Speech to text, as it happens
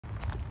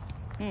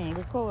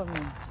Record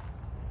me.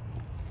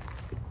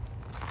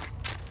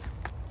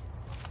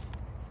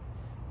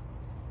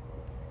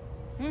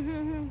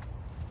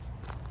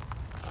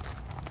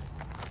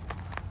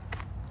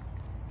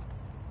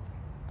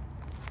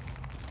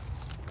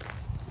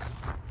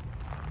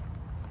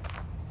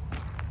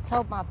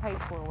 Told my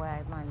paper away,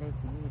 I might let you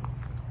eat it.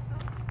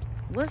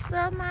 What's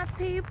up, my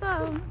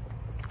people?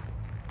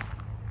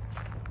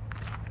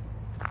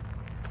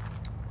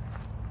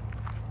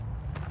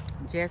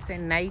 Just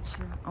in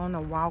nature, on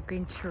a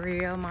walking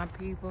trail, my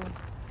people.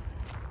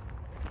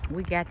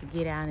 We got to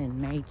get out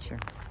in nature.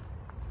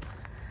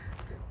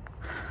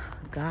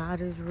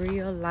 God is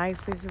real,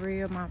 life is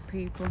real, my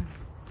people.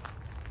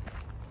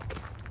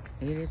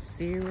 It is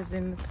serious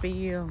in the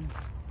field.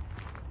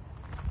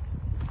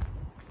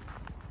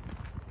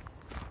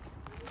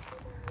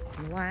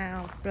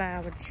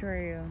 Wildflower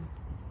trail.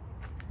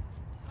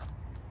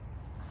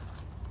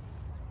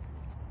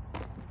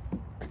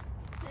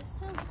 That's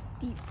so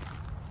steep.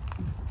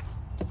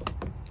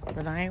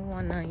 But I ain't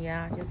want none,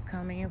 y'all. Just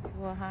come in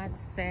for a hot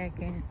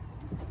second.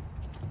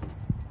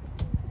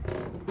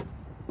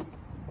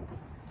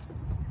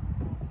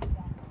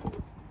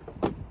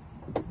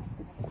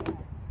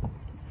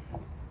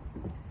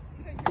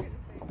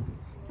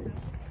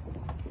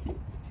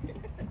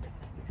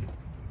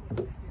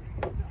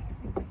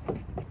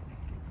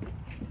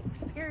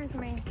 Excuse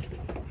me.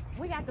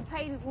 We got to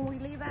pay when we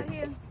leave out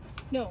here?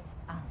 No.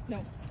 Oh.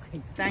 No.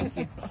 Okay, thank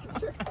you.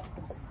 Sure.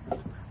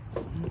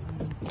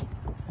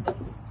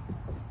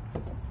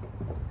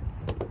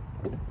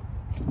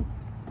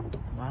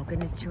 Walking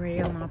the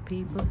trail, my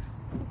people.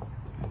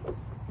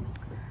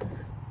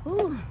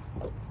 Ooh,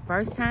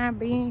 first time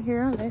being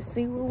here. Let's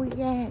see what we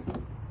got.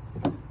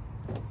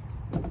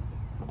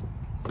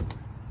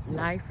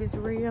 Life is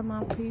real,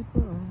 my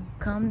people.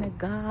 Come to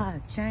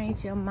God.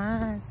 Change your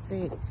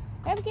mindset.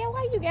 Abigail,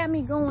 why you got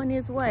me going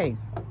this way?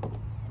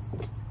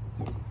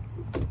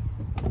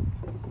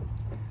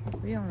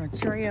 We on a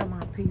trail,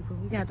 my people.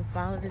 We got to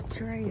follow the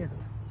trail.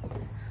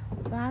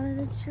 Follow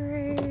the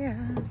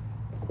trail.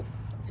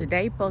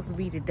 Today supposed to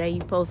be the day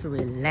you're supposed to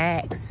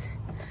relax.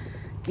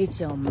 Get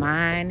your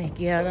mind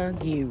together.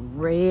 Get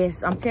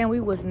rest. I'm telling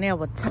you, we was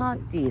never taught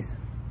this.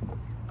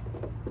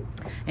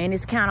 And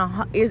it's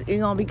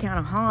gonna be kind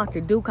of hard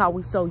to do because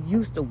we so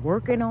used to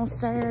working on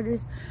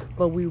Saturdays.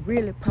 But we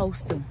really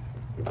supposed to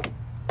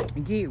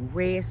get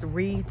rest,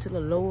 read to the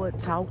Lord,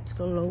 talk to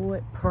the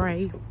Lord,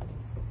 pray.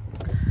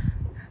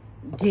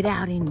 Get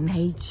out in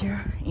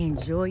nature,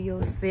 enjoy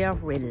yourself,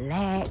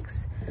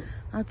 relax.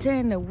 I'm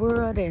telling you, the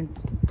world and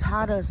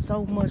taught us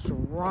so much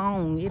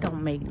wrong. It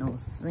don't make no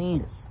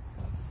sense.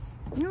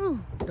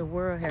 The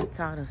world has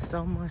taught us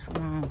so much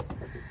wrong.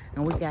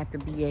 And we got to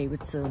be able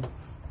to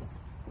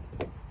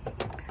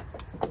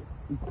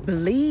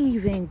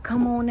believe and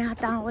come on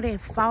after all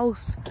that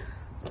false,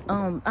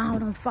 all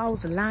them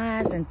false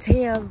lies and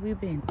tales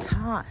we've been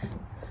taught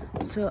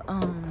to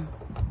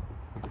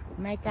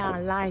make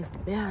our life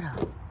better.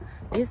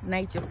 This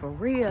nature for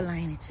real,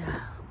 ain't it, y'all?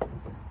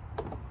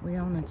 We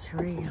on a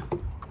trail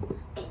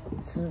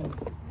to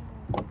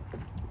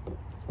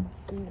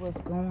see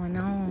what's going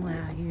on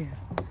out here.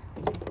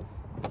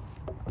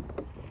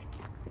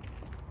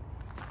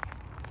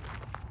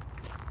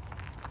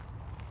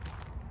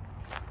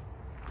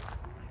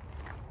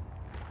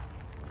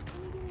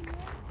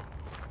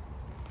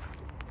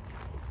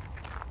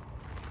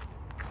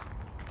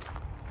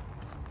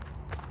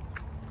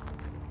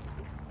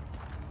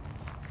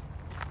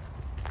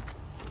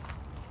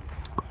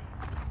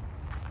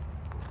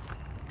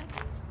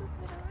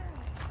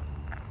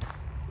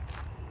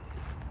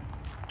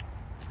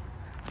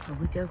 So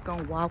we just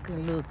gonna walk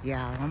and look,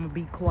 y'all. I'm gonna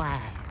be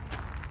quiet.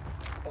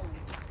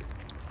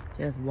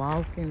 Just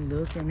walk and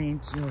look and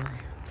enjoy.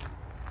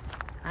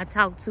 I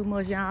talk too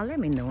much, y'all. Let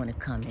me know in the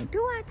comment. Do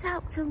I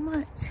talk too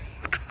much?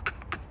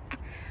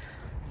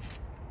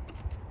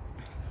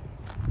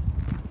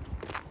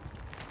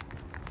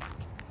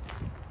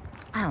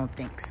 I don't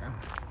think so.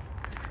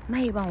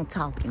 Maybe I don't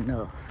talk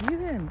enough. You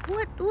hear me?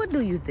 What do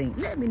you think?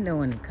 Let me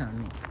know in the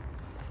comment.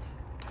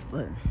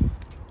 But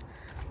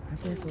I'm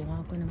just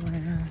walking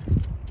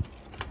around.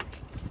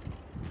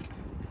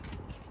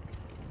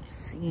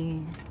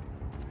 Seeing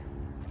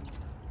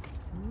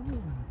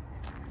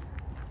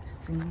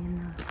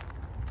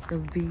the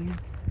view.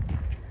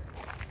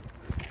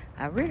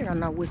 I really don't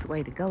know which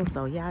way to go,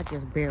 so y'all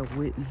just bear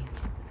with me.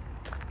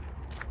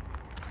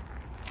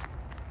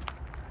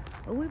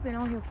 But we've been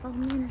on here 4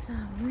 minutes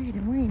already.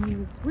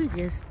 We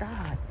just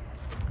started.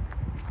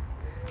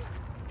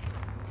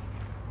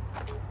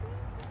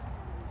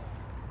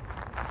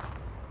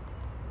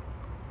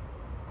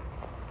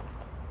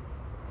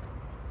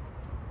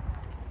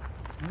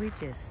 We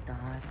just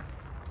started.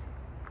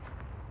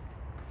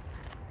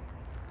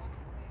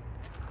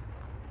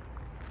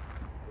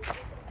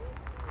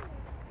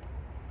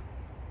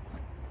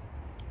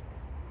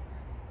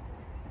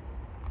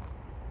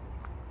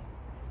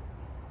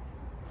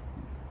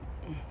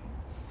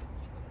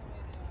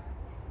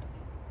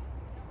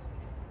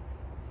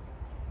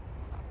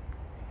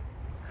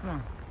 Come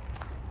on.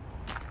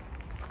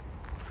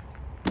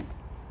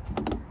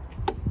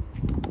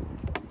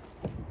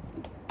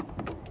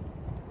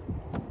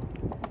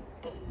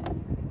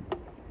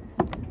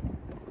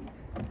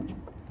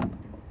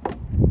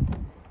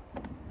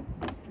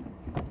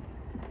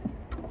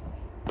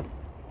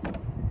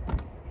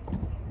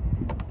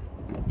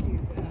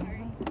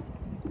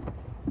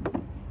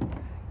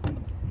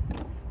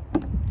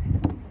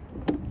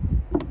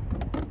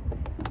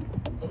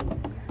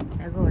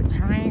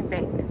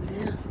 back through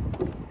there.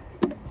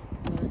 But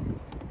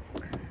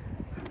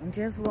I'm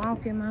just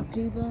walking, my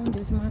people.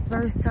 This is my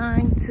first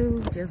time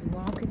too. Just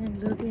walking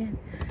and looking,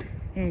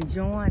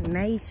 enjoying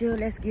nature.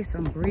 Let's get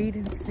some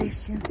breathing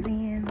sessions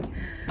in.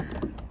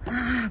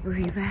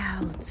 Breathe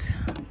out,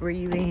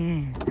 breathe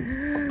in,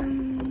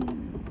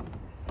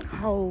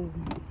 hold,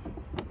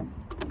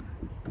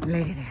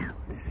 let it out.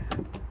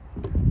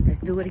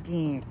 Let's do it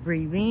again.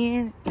 Breathe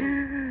in,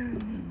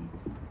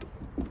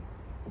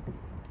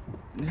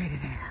 let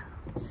it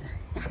out.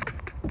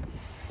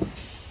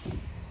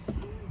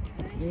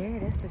 Yeah,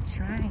 that's the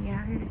train.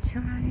 Y'all hear the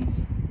train?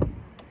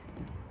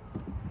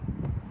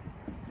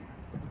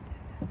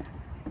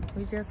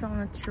 We just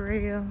on a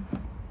trail.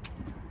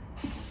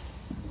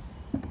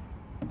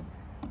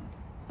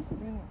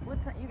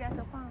 What time? You got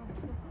your phone?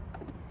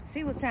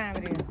 See what time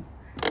it is.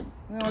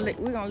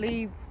 We're gonna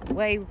leave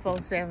way before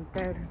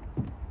 7:30.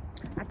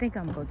 I think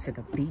I'm gonna go to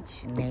the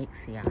beach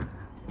next, y'all.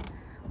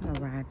 I'm gonna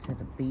ride to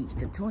the beach,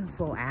 the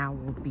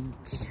 24-hour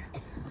beach.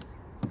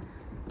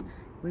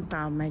 We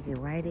probably make it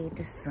right at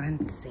the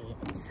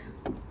sunset.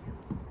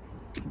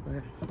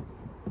 But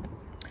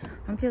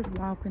I'm just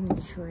walking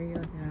the trail,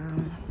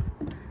 y'all.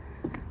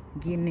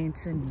 Getting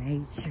into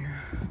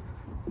nature.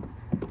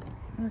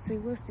 Let's see,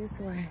 what's this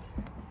way?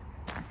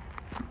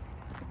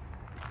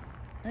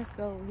 Let's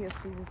go over here,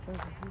 see what's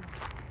over here.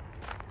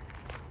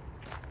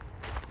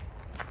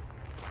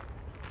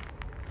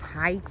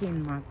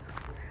 Hiking, I'm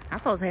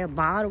supposed to have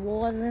bottled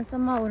waters and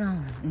some more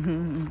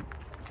on.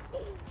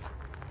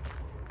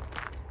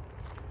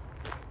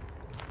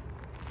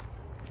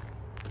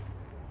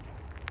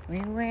 We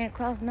ain't ran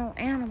across no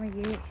animal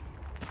yet.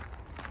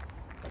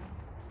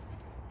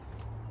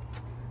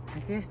 I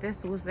guess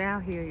that's what's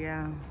out here,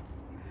 y'all.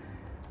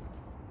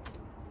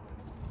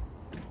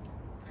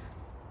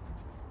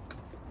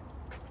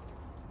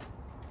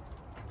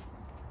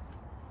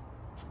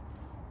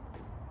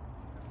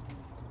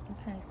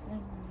 Can't see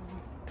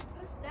nothing.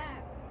 What's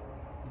that?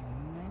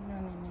 Ain't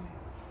none in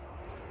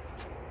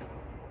there.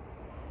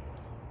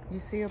 You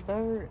see a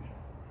bird?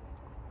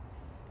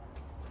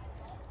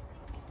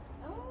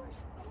 Oh,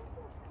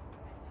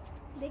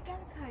 they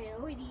got a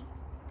coyote.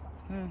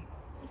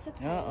 It's a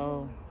coyote.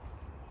 Uh-oh.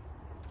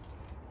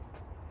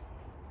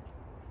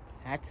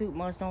 I too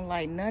much don't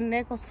like nothing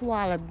that can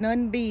swallow,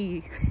 nothing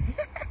big.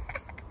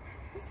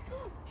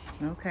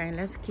 Okay,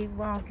 let's keep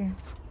walking.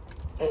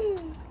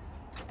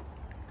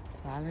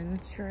 Following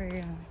the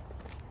trail.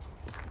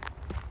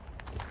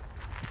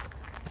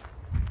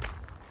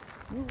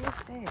 Ooh,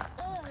 what's that?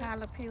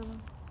 Caterpillar.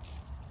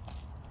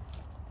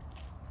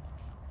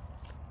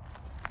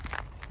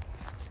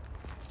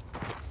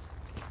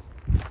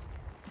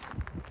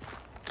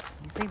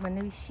 You see my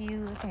new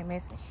shoes? I can't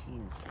mess with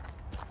shoes.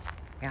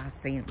 Y'all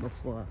seen it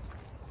before.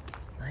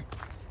 But,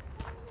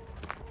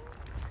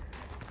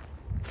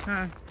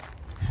 huh?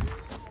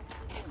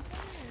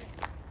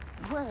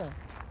 What?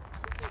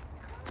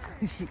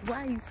 Why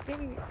are you scared?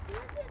 Look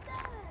at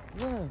that.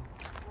 Where?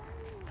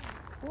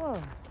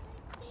 Where?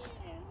 There,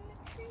 in the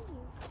tree.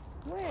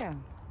 Where?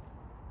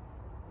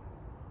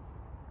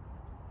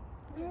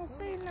 I don't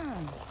see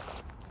none.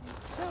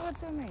 Show it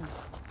to me.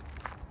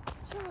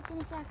 Show it to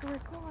me so I can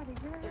record it,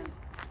 girl.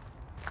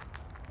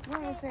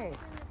 Where is it?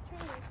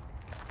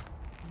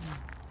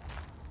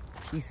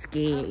 She's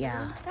scared,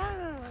 y'all.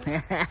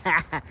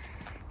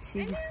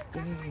 She's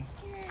scared.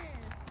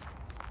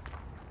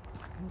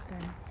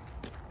 Okay.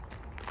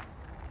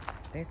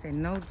 They said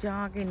no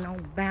jogging, no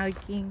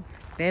biking.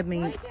 That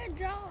means, Why you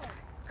jog?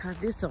 cause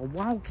this a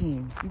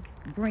walking.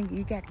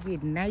 You got to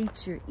get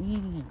nature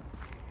in.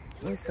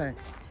 It's a.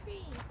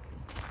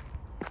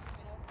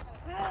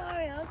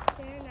 Probably up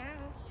there now.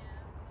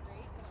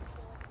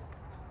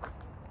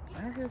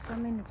 I hear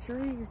some in the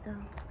trees though.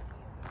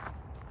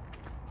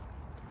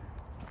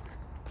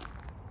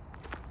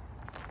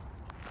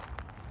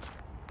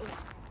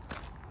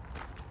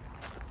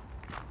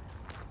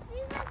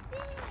 See right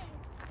there.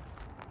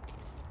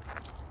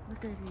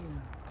 What that is?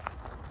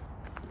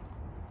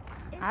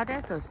 Oh,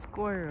 that's a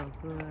squirrel,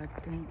 girl, I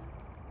think.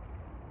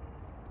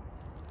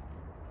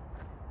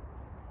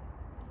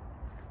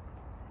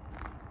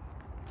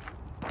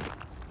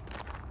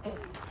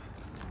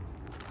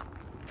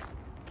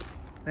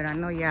 But I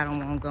know y'all don't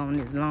want to go on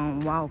this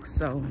long walk,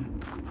 so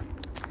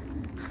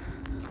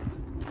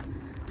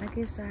I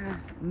guess I'll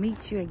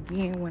meet you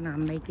again when I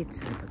make it to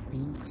the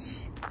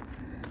beach.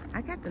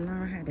 I got to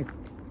learn how to,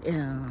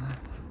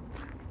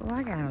 boy,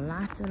 I got a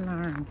lot to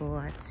learn, boy,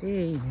 I tell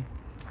you.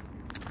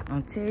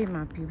 I'm telling you,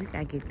 my people, you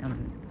gotta get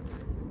them,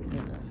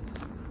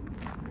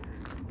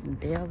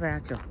 delve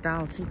out your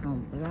thoughts, he gonna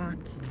block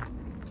you.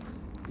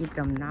 Get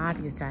them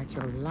naughties out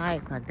your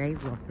life, cause they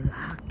will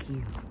block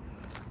you.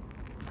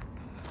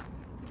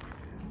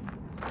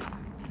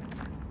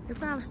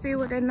 If I was still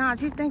with that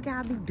knowledge, you think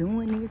I'd be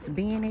doing this,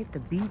 being at the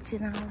beach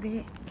and all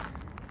that?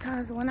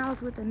 Cause when I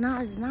was with the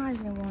knowledge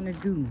didn't want to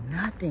do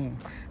nothing.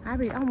 I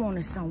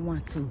wanted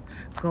someone to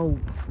go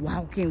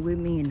walking with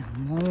me in the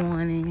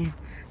morning,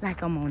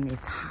 like I'm on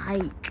this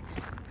hike.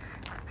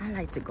 I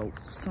like to go,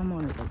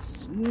 someone to go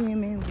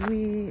swimming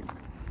with.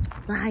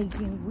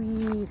 biking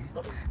with,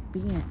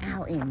 being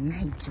out in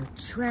nature,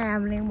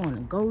 traveling, want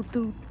to go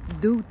through,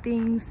 do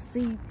things,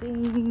 see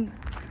things.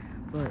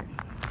 But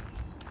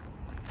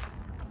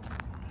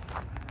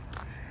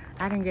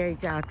I done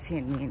gave y'all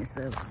 10 minutes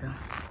of it, so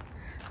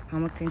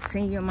I'm gonna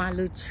continue my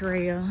little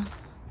trail.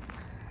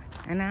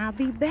 And I'll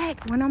be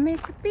back when I'm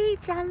at the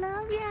beach. I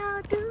love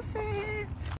y'all. Deuces.